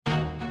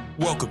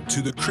Welcome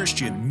to the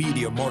Christian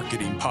Media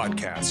Marketing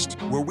Podcast,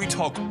 where we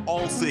talk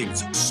all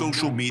things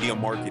social media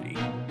marketing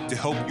to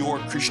help your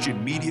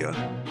Christian media,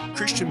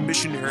 Christian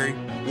missionary,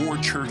 or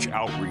church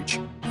outreach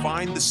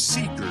find the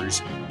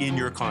seekers in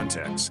your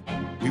context.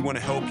 We want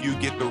to help you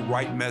get the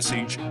right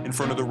message in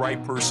front of the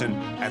right person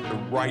at the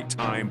right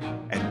time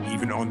and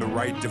even on the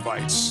right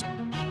device.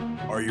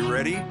 Are you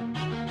ready?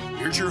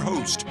 Here's your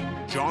host,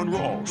 John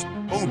Rawls,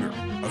 owner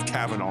of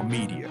Kavanaugh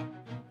Media.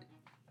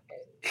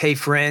 Hey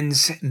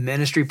friends,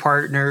 ministry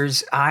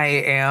partners, I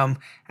am,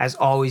 as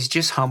always,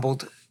 just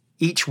humbled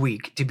each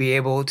week to be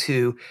able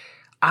to,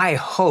 I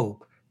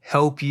hope,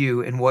 help you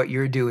in what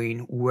you're doing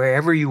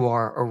wherever you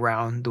are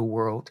around the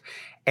world.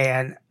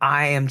 And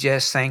I am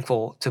just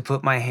thankful to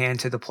put my hand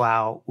to the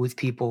plow with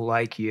people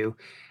like you.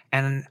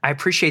 And I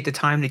appreciate the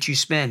time that you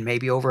spend,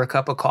 maybe over a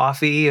cup of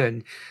coffee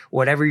and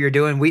whatever you're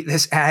doing.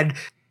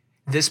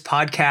 This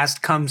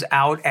podcast comes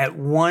out at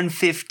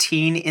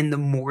 1:15 in the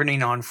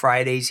morning on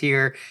Fridays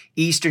here,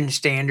 Eastern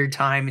Standard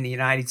Time in the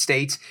United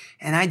States.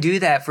 And I do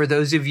that for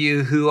those of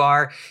you who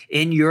are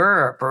in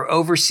Europe or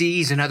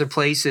overseas and other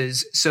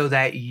places so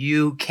that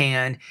you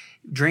can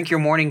drink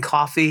your morning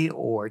coffee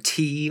or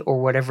tea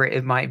or whatever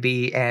it might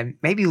be and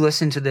maybe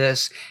listen to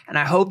this. And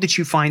I hope that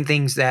you find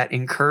things that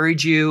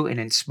encourage you and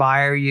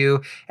inspire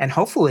you and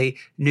hopefully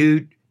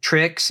new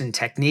tricks and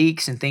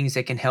techniques and things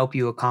that can help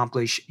you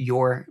accomplish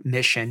your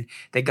mission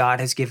that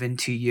God has given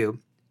to you.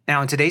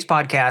 Now, in today's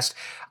podcast,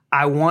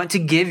 I want to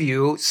give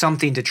you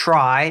something to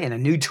try and a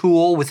new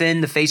tool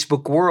within the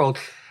Facebook world.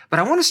 But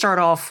I want to start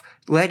off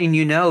letting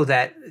you know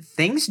that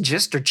things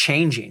just are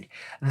changing.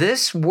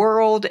 This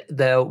world,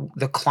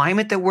 the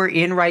climate that we're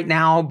in right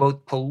now,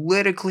 both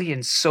politically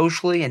and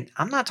socially, and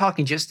I'm not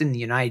talking just in the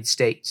United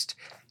States,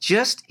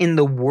 just in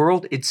the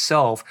world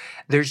itself,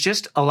 there's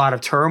just a lot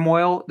of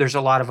turmoil. There's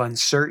a lot of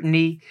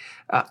uncertainty.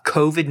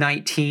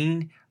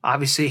 COVID-19,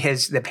 obviously,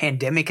 the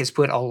pandemic has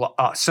put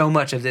so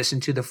much of this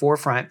into the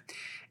forefront.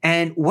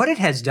 And what it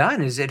has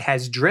done is it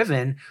has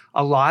driven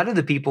a lot of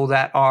the people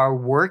that are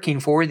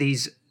working for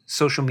these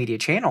social media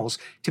channels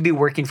to be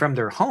working from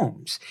their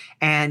homes.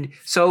 And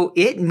so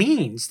it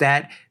means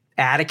that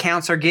ad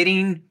accounts are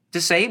getting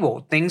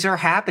disabled. Things are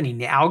happening.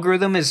 The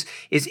algorithm is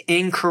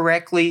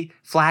incorrectly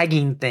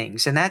flagging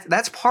things. And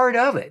that's part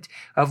of it,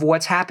 of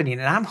what's happening.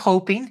 And I'm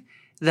hoping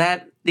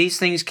that these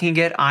things can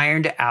get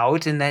ironed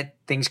out and that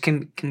things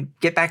can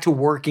get back to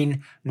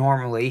working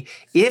normally.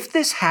 If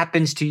this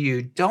happens to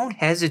you, don't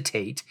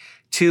hesitate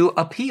to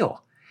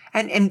appeal.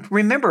 And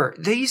remember,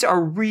 these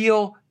are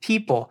real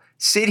people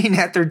sitting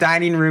at their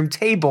dining room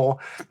table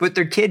with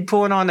their kid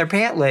pulling on their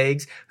pant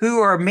legs who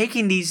are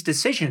making these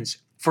decisions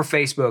for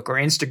Facebook or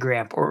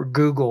Instagram or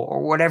Google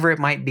or whatever it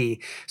might be.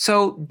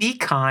 So be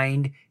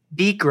kind,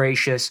 be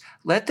gracious,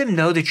 let them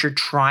know that you're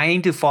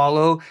trying to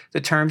follow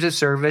the terms of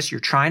service, you're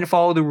trying to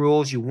follow the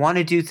rules, you want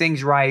to do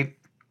things right,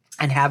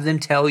 and have them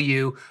tell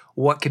you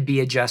what could be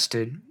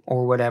adjusted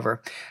or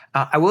whatever.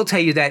 I will tell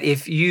you that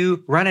if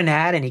you run an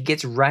ad and it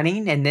gets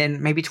running and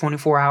then maybe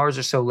 24 hours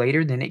or so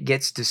later, then it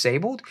gets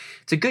disabled,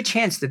 it's a good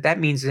chance that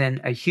means then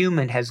a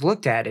human has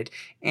looked at it.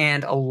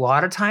 And a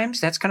lot of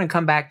times that's going to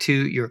come back to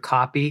your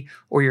copy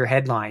or your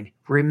headline.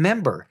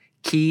 Remember,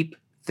 keep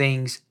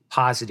things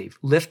positive.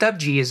 Lift up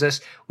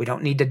Jesus. We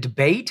don't need to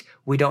debate.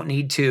 We don't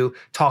need to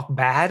talk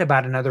bad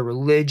about another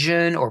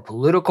religion or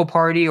political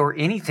party or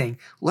anything.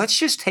 Let's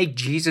just take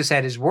Jesus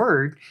at his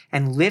word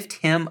and lift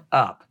him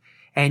up.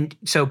 And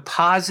so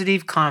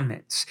positive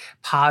comments,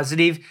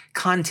 positive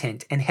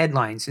content and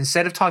headlines.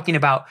 Instead of talking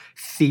about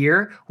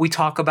fear, we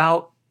talk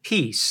about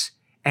peace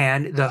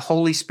and the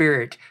Holy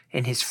Spirit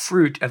and his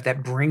fruit of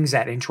that brings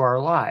that into our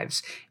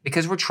lives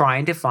because we're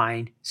trying to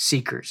find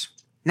seekers.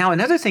 Now,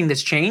 another thing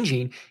that's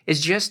changing is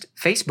just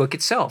Facebook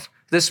itself.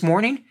 This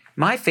morning,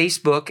 my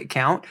Facebook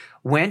account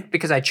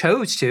because I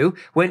chose to,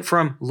 went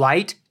from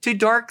light to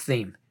dark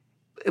theme.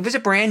 It was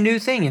a brand new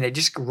thing and it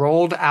just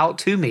rolled out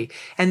to me.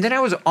 And then I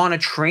was on a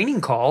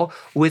training call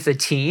with a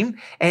team.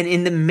 And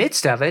in the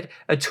midst of it,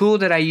 a tool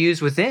that I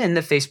use within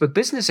the Facebook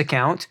business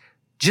account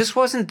just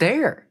wasn't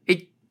there.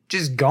 It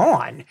just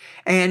gone.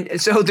 And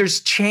so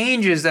there's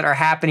changes that are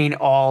happening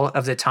all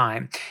of the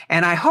time.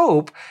 And I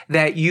hope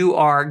that you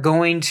are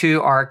going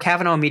to our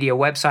Kavanaugh Media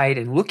website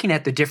and looking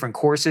at the different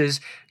courses,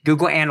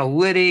 Google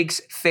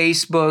Analytics,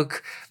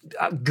 Facebook,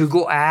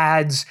 Google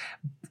Ads.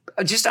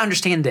 Just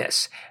understand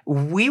this.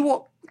 We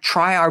will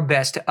try our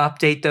best to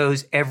update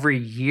those every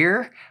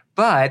year,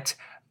 but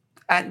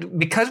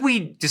because we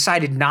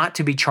decided not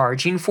to be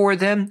charging for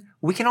them,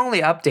 we can only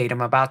update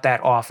them about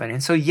that often.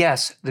 And so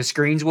yes, the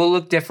screens will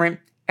look different.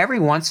 Every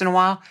once in a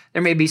while,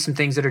 there may be some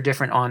things that are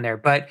different on there,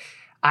 but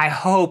I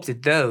hope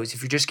that those,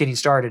 if you're just getting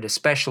started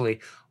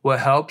especially, will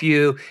help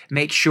you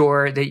make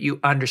sure that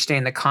you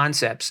understand the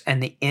concepts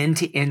and the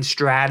end-to-end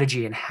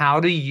strategy and how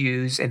to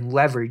use and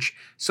leverage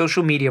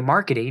social media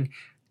marketing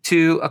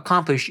to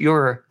accomplish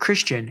your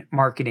Christian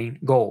marketing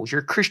goals,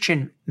 your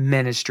Christian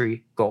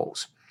ministry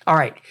goals. All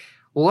right,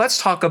 let's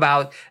talk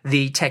about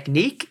the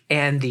technique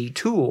and the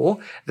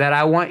tool that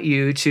I want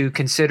you to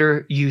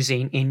consider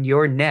using in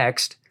your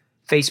next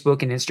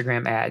Facebook and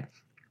Instagram ad.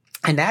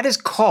 And that is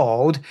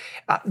called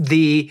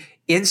the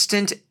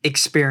instant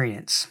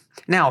experience.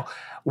 Now,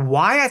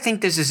 why I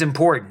think this is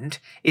important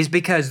is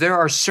because there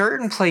are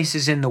certain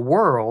places in the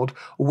world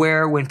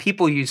where when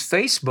people use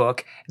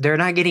Facebook, they're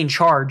not getting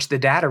charged the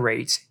data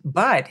rates.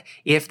 But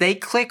if they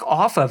click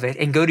off of it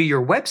and go to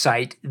your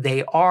website,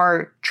 they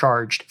are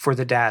charged for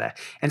the data.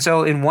 And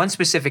so in one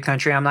specific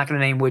country, I'm not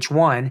going to name which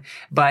one,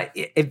 but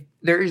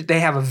they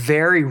have a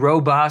very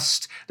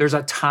robust, there's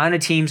a ton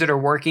of teams that are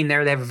working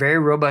there. They have a very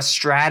robust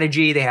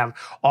strategy. They have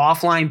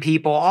offline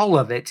people, all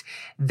of it.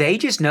 They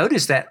just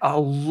noticed that a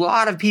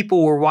lot of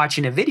people were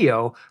watching a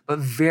video, but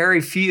very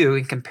few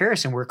in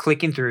comparison were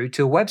clicking through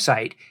to a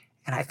website.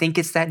 And I think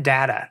it's that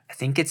data. I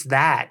think it's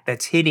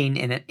that's hitting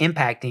and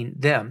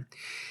impacting them.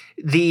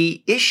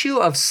 The issue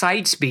of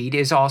site speed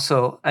is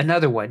also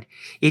another one.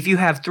 If you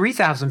have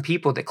 3,000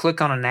 people that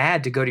click on an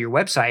ad to go to your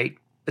website,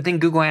 but then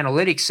Google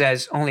Analytics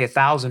says only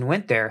 1,000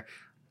 went there,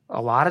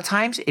 a lot of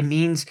times it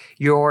means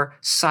your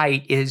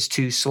site is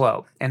too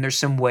slow. And there's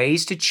some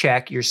ways to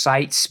check your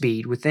site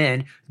speed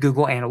within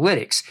Google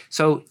Analytics.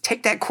 So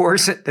take that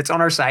course that's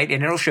on our site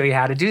and it'll show you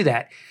how to do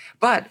that.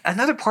 But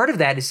another part of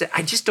that is that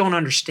I just don't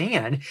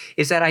understand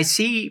is that I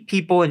see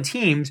people and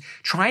teams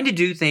trying to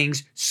do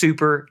things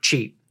super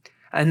cheap.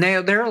 And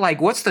they're like,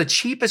 what's the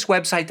cheapest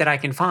website that I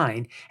can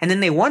find? And then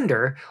they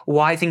wonder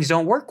why things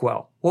don't work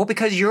well. Well,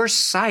 because your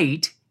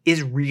site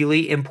is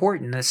really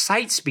important. The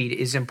site speed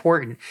is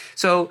important.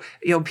 So,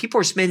 people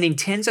are spending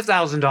tens of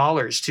thousands of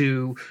dollars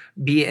to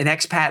be an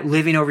expat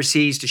living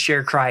overseas to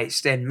share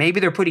Christ. And maybe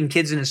they're putting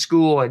kids in a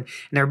school and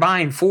they're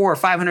buying $400 or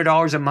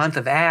 $500 a month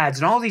of ads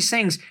and all these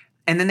things.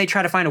 And then they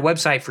try to find a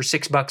website for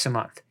 $6 a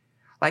month.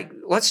 Like,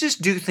 let's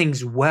just do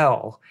things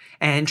well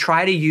and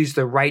try to use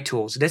the right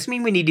tools. It doesn't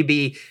mean we need to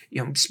be,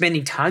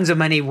 spending tons of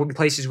money in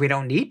places we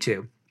don't need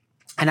to.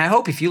 And I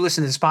hope if you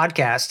listen to this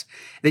podcast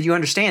that you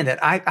understand that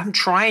I'm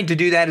trying to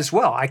do that as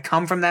well. I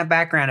come from that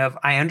background of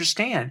I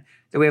understand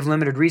that we have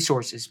limited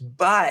resources,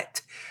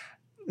 but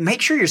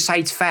make sure your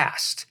site's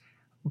fast.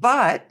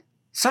 But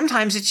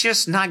sometimes it's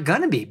just not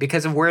going to be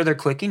because of where they're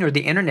clicking or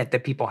the internet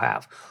that people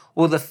have.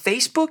 Well, the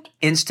Facebook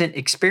Instant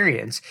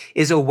Experience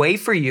is a way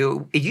for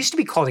you. It used to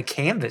be called a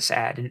Canvas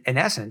ad in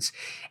essence.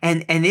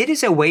 And it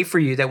is a way for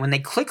you that when they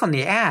click on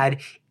the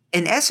ad,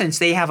 in essence,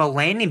 they have a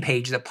landing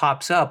page that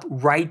pops up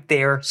right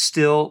there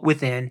still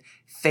within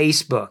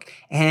Facebook.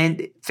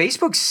 And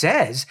Facebook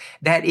says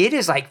that it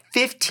is like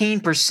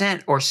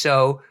 15% or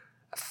so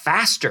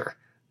faster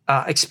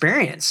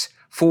experience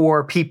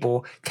for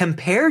people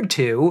compared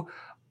to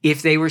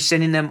if they were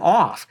sending them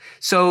off.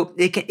 So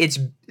it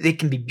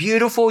can be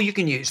beautiful. You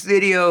can use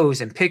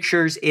videos and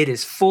pictures. It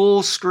is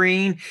full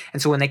screen.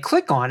 And so when they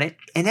click on it,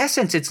 in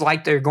essence, it's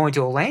like they're going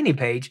to a landing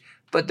page,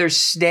 but they're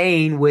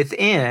staying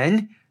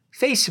within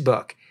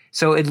Facebook.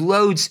 So it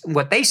loads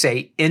what they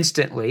say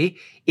instantly.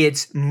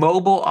 It's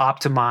mobile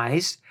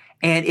optimized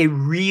and it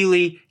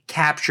really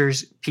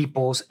captures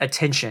people's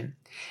attention.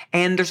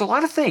 And there's a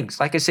lot of things,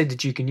 like I said,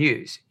 that you can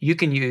use. You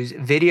can use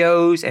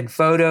videos and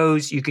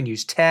photos. You can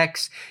use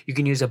text. You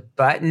can use a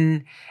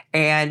button.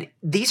 And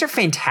these are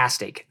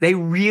fantastic. They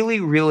really,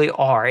 really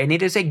are. And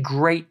it is a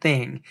great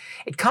thing.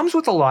 It comes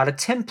with a lot of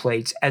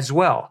templates as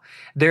well.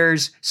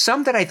 There's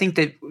some that I think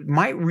that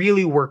might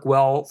really work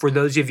well for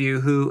those of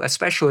you who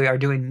especially are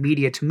doing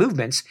media to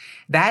movements.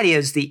 That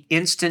is the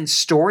instant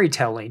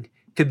storytelling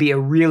could be a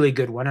really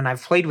good one. And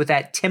I've played with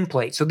that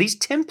template. So these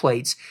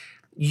templates,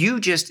 you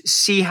just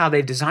see how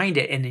they've designed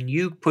it, and then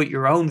you put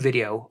your own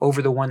video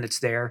over the one that's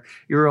there,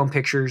 your own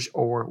pictures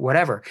or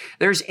whatever.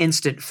 There's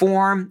instant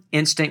form,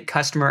 instant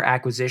customer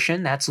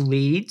acquisition, that's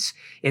leads,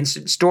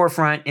 instant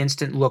storefront,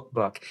 instant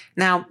lookbook.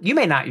 Now, you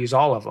may not use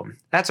all of them.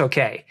 That's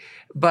okay.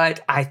 But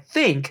I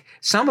think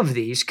some of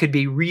these could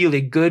be really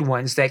good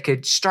ones that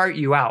could start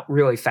you out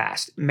really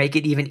fast, make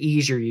it even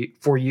easier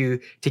for you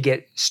to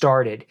get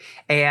started.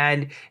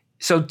 And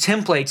so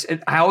templates,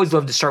 I always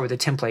love to start with a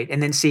template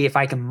and then see if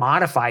I can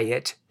modify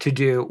it to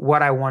do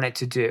what I want it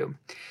to do.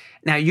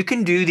 Now, you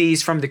can do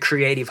these from the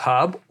Creative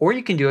Hub, or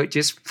you can do it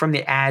just from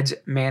the Ads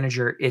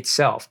Manager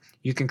itself.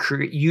 You can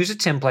use a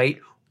template,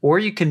 or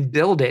you can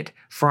build it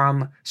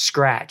from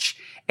scratch.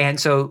 And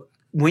so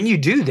when you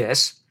do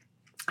this,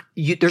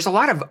 there's a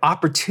lot of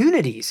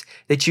opportunities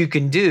that you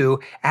can do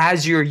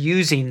as you're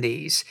using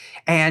these.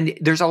 And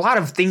there's a lot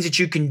of things that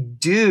you can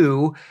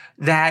do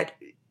that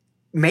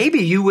maybe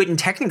you wouldn't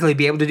technically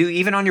be able to do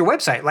even on your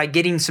website, like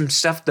getting some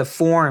stuff, the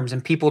forms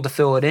and people to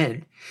fill it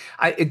in.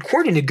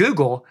 According to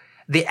Google,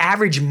 the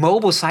average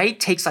mobile site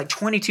takes like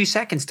 22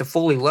 seconds to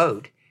fully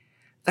load.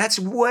 That's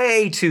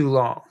way too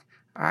long.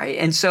 All right.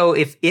 And so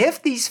if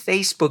these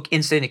Facebook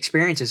instant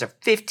experiences are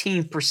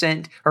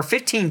 15% or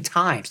 15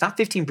 times, not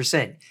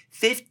 15%,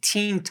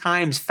 15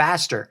 times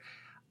faster,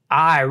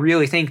 I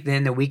really think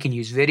then that we can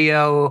use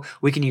video,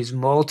 we can use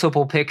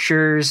multiple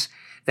pictures.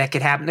 That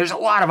could happen. There's a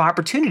lot of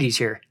opportunities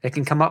here that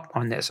can come up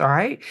on this, all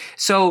right?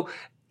 So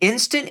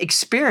instant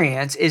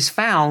experience is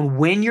found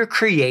when you're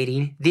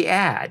creating the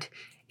ad.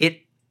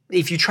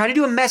 If you try to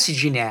do a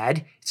messaging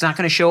ad, it's not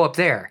going to show up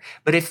there.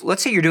 But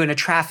let's say you're doing a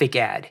traffic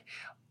ad,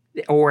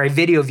 or a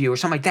video view or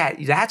something like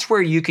that, that's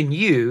where you can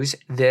use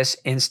this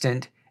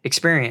instant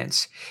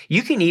experience.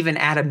 You can even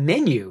add a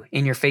menu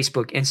in your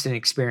Facebook instant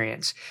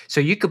experience.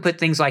 So you could put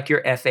things like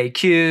your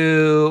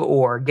FAQ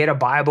or get a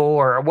Bible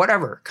or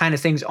whatever kind of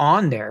things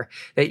on there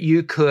that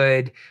you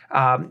could,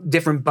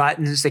 different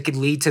buttons that could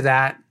lead to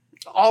that.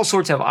 All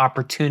sorts of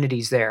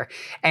opportunities there.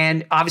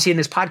 And obviously in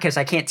this podcast,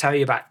 I can't tell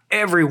you about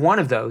every one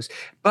of those,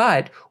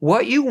 but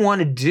what you want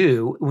to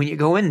do when you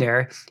go in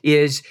there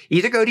is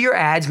either go to your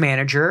ads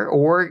manager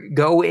or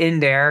go in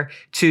there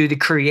to the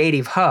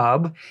Creative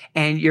Hub,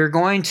 and you're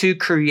going to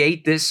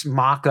create this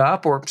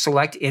mock-up or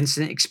select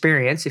instant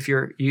experience if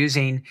you're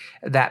using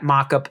that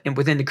mock-up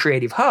within the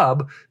Creative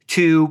Hub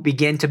to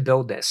begin to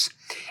build this.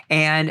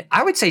 And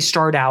I would say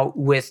start out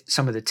with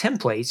some of the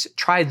templates.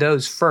 Try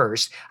those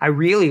first. I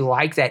really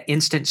like that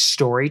instant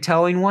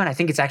storytelling one. I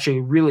think it's actually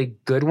a really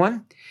good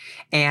one.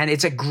 And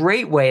it's a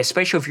great way,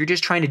 especially if you're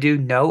just trying to do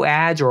no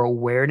ads or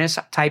awareness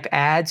type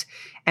ads.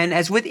 And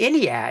as with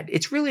any ad,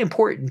 it's really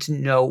important to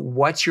know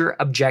what's your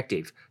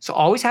objective. So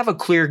always have a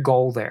clear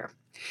goal there.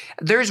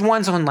 There's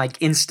ones on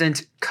like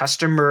instant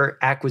customer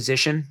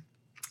acquisition.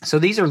 So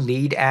these are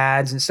lead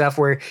ads and stuff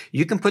where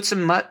you can put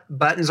some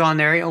buttons on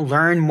there,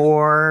 learn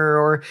more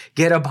or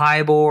get a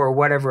Bible or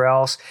whatever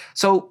else.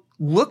 So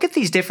look at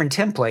these different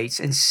templates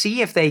and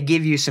see if they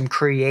give you some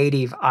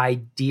creative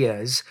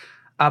ideas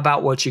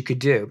about what you could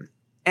do.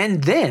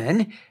 And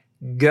then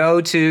go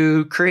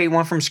to create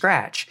one from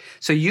scratch.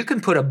 So you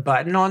can put a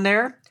button on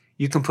there.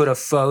 You can put a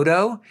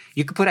photo.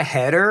 You can put a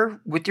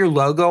header with your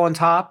logo on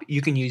top. You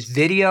can use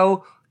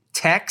video,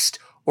 text,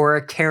 or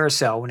a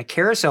carousel. When a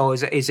carousel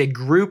is a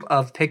group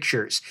of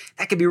pictures,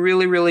 that could be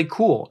really, really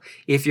cool.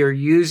 If you're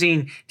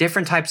using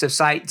different types of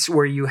sites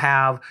where you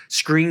have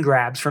screen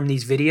grabs from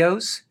these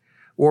videos,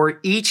 or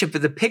each of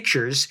the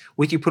pictures,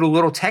 with you put a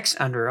little text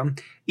under them,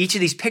 each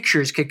of these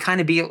pictures could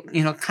kind of be,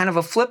 kind of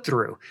a flip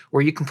through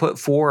where you can put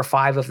 4 or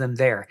 5 of them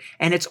there.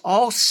 And it's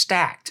all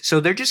stacked.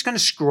 So they're just going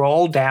to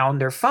scroll down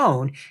their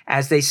phone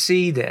as they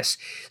see this.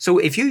 So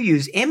if you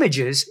use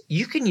images,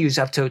 you can use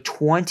up to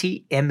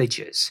 20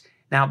 images.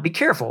 Now, be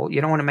careful. You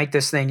don't want to make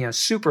this thing,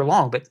 super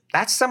long, but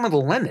that's some of the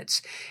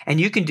limits.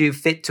 And you can do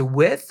fit to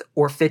width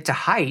or fit to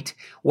height.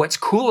 What's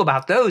cool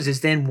about those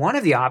is then one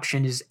of the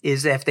options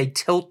is if they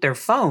tilt their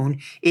phone,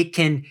 it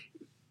can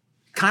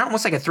kind of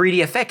almost like a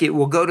 3D effect. It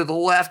will go to the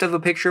left of a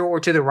picture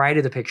or to the right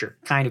of the picture.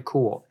 Kind of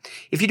cool.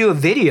 If you do a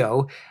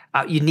video,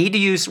 you need to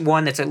use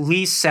one that's at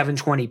least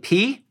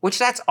 720p, which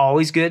that's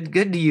always good.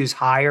 Good to use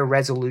higher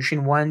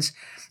resolution ones.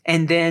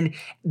 And then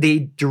the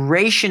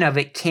duration of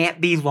it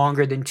can't be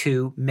longer than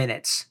 2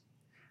 minutes.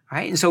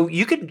 Right? And so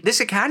this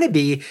could kind of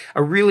be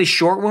a really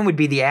short one would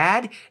be the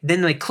ad.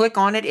 Then they click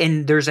on it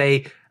and there's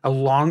a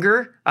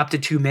longer up to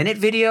 2-minute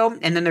video.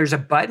 And then there's a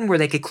button where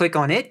they could click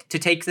on it to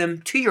take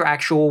them to your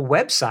actual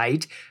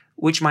website,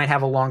 which might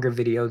have a longer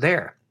video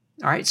there.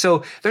 All right,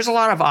 so there's a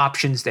lot of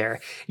options there.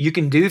 You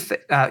can do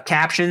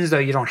captions, though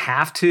you don't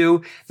have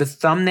to. The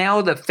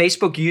thumbnail, that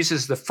Facebook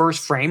uses the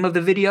first frame of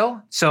the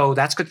video, so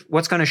that's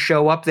what's going to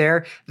show up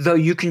there, though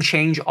you can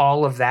change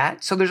all of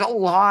that. So there's a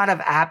lot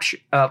of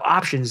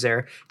options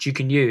there that you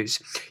can use.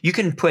 You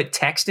can put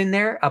text in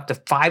there, up to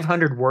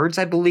 500 words,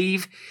 I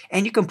believe,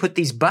 and you can put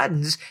these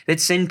buttons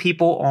that send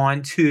people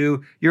on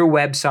to your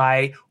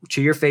website,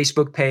 to your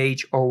Facebook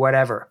page, or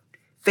whatever.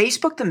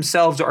 Facebook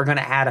themselves are going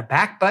to add a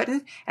back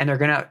button, and they're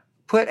going to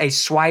put a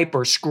swipe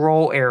or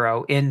scroll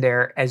arrow in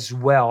there as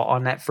well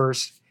on that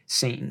first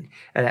scene,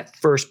 that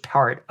first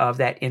part of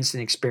that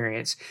instant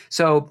experience.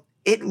 So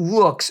it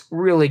looks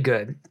really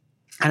good.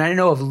 And I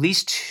know of at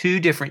least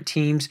 2 different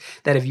teams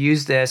that have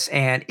used this,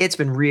 and it's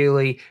been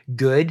really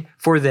good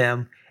for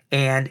them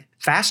and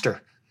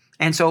faster.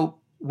 And so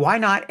why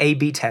not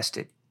A/B test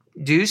it?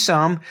 Do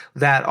some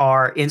that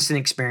are instant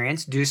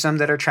experience, do some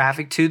that are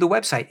traffic to the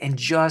website, and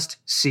just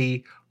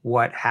see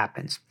what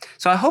happens.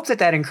 So I hope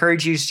that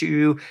encourages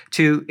you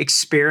to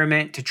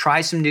experiment, to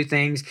try some new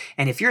things.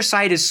 And if your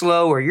site is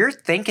slow, or you're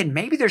thinking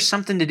maybe there's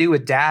something to do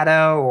with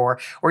data, or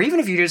even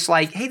if you're just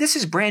like, hey, this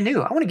is brand new,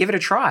 I want to give it a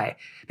try.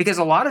 Because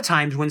a lot of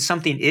times when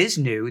something is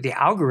new, the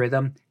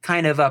algorithm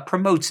kind of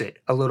promotes it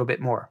a little bit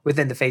more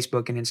within the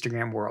Facebook and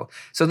Instagram world.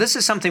 So this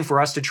is something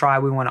for us to try.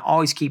 We want to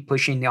always keep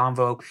pushing the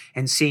envelope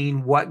and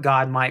seeing what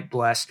God might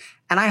bless.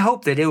 And I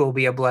hope that it will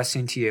be a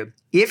blessing to you.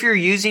 If you're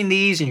using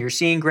these and you're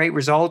seeing great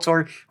results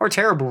or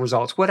terrible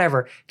results,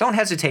 whatever, don't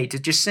hesitate to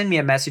just send me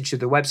a message to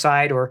the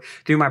website or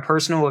through my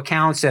personal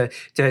accounts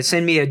to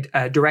send me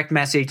a direct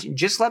message.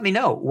 Just let me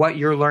know what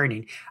you're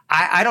learning.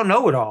 I don't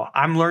know it all.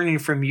 I'm learning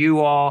from you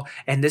all,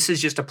 and this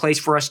is just a place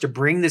for us to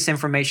bring this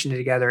information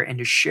together and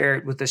to share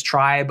it with this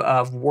tribe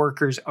of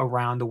workers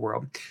around the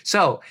world.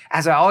 So,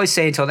 as I always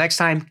say, until next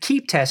time,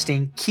 keep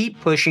testing, keep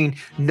pushing.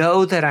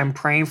 Know that I'm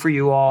praying for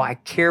you all. I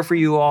care for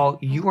you all.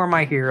 You are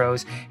my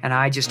heroes, and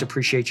I just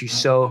appreciate you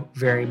so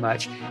very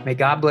much. May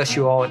God bless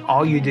you all and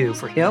all you do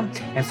for Him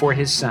and for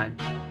His Son.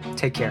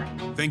 Take care.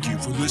 Thank you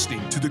for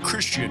listening to the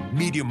Christian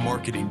Media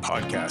Marketing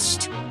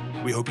Podcast.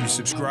 We hope you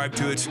subscribe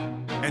to it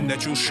and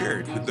that you'll share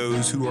it with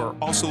those who are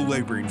also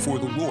laboring for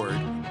the Lord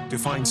to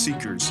find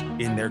seekers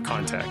in their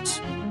contexts.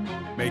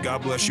 May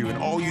God bless you in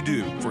all you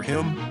do for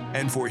Him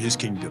and for His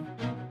kingdom.